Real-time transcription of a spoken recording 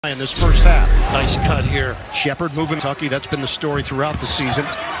In this first half. Nice cut here. Shepard moving Kentucky. That's been the story throughout the season.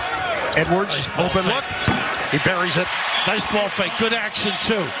 Edwards, nice open look. He buries it. Nice ball fake. Good action,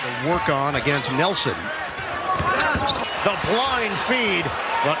 too. The work on against Nelson. The blind feed,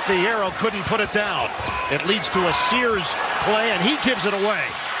 but Thiero couldn't put it down. It leads to a Sears play, and he gives it away.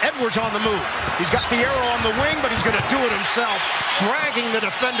 Edwards on the move. He's got Thiero on the wing, but he's going to do it himself, dragging the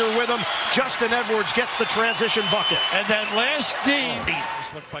defender with him. Justin Edwards gets the transition bucket. And that last D.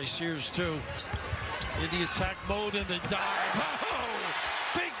 Nice look by Sears, too. In the attack mode and the dive. Oh,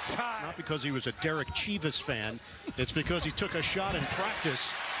 big time. Not because he was a Derek Chivas fan. It's because he took a shot in practice.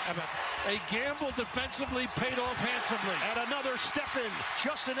 A gamble defensively paid off handsomely. And another step in.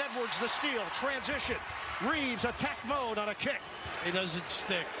 Justin Edwards, the steal. Transition. Reeves, attack mode on a kick. He doesn't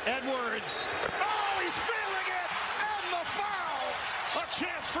stick. Edwards. Oh, he's feeling it. And the foul. A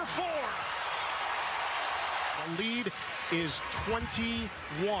chance for four. The lead is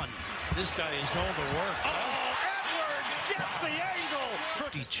 21. This guy is going to work. Oh, Edwards gets the angle.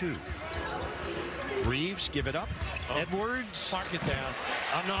 52. Reeves, give it up. Oh. Edwards. Mark it down.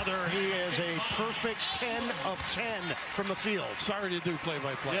 Another. He is a perfect 10 of 10 from the field. Sorry to do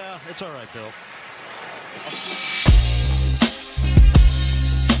play-by-play. Yeah, it's all right, Bill.